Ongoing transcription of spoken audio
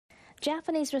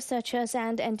Japanese researchers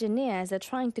and engineers are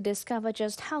trying to discover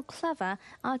just how clever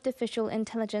artificial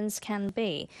intelligence can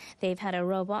be. They've had a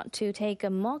robot to take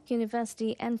a mock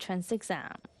university entrance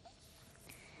exam.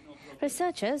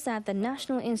 Researchers at the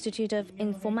National Institute of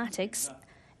Informatics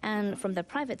and from the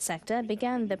private sector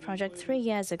began the project 3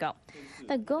 years ago.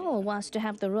 The goal was to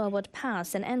have the robot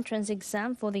pass an entrance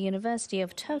exam for the University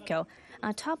of Tokyo,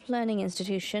 a top learning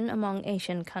institution among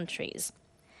Asian countries.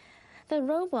 The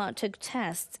robot took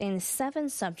tests in 7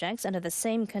 subjects under the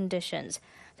same conditions.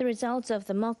 The results of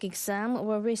the mock exam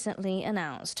were recently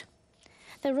announced.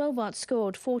 The robot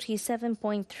scored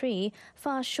 47.3,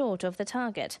 far short of the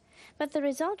target. But the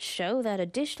results show that a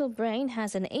digital brain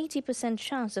has an 80%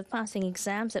 chance of passing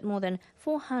exams at more than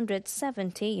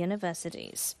 470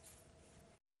 universities.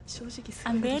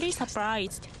 I'm really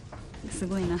surprised.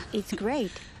 It's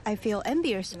great. I feel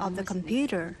envious of the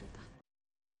computer.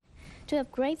 To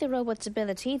upgrade the robot's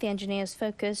ability, the engineers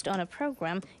focused on a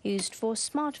program used for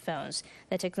smartphones.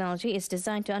 The technology is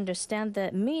designed to understand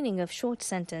the meaning of short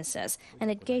sentences,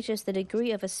 and it gauges the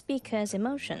degree of a speaker's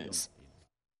emotions.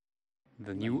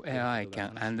 The new AI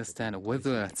can understand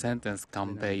whether a sentence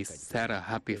conveys sad or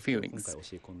happy feelings,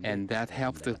 and that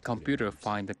helps the computer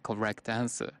find the correct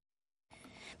answer.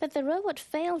 But the robot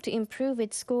failed to improve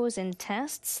its scores in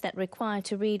tests that require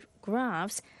to read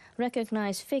graphs,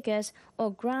 recognize figures,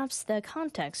 or grasp the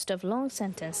context of long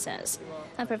sentences.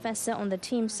 A professor on the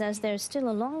team says there's still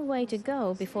a long way to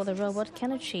go before the robot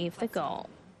can achieve the goal.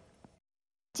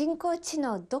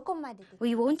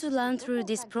 We want to learn through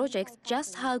this project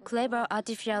just how clever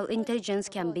artificial intelligence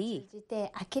can be.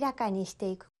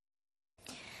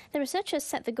 The researchers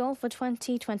set the goal for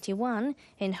 2021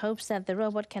 in hopes that the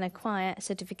robot can acquire a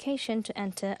certification to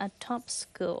enter a top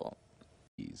school.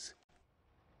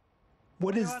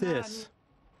 What is this?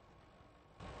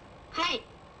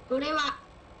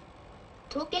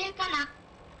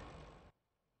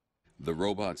 The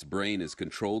robot's brain is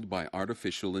controlled by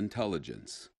artificial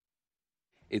intelligence.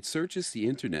 It searches the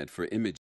internet for images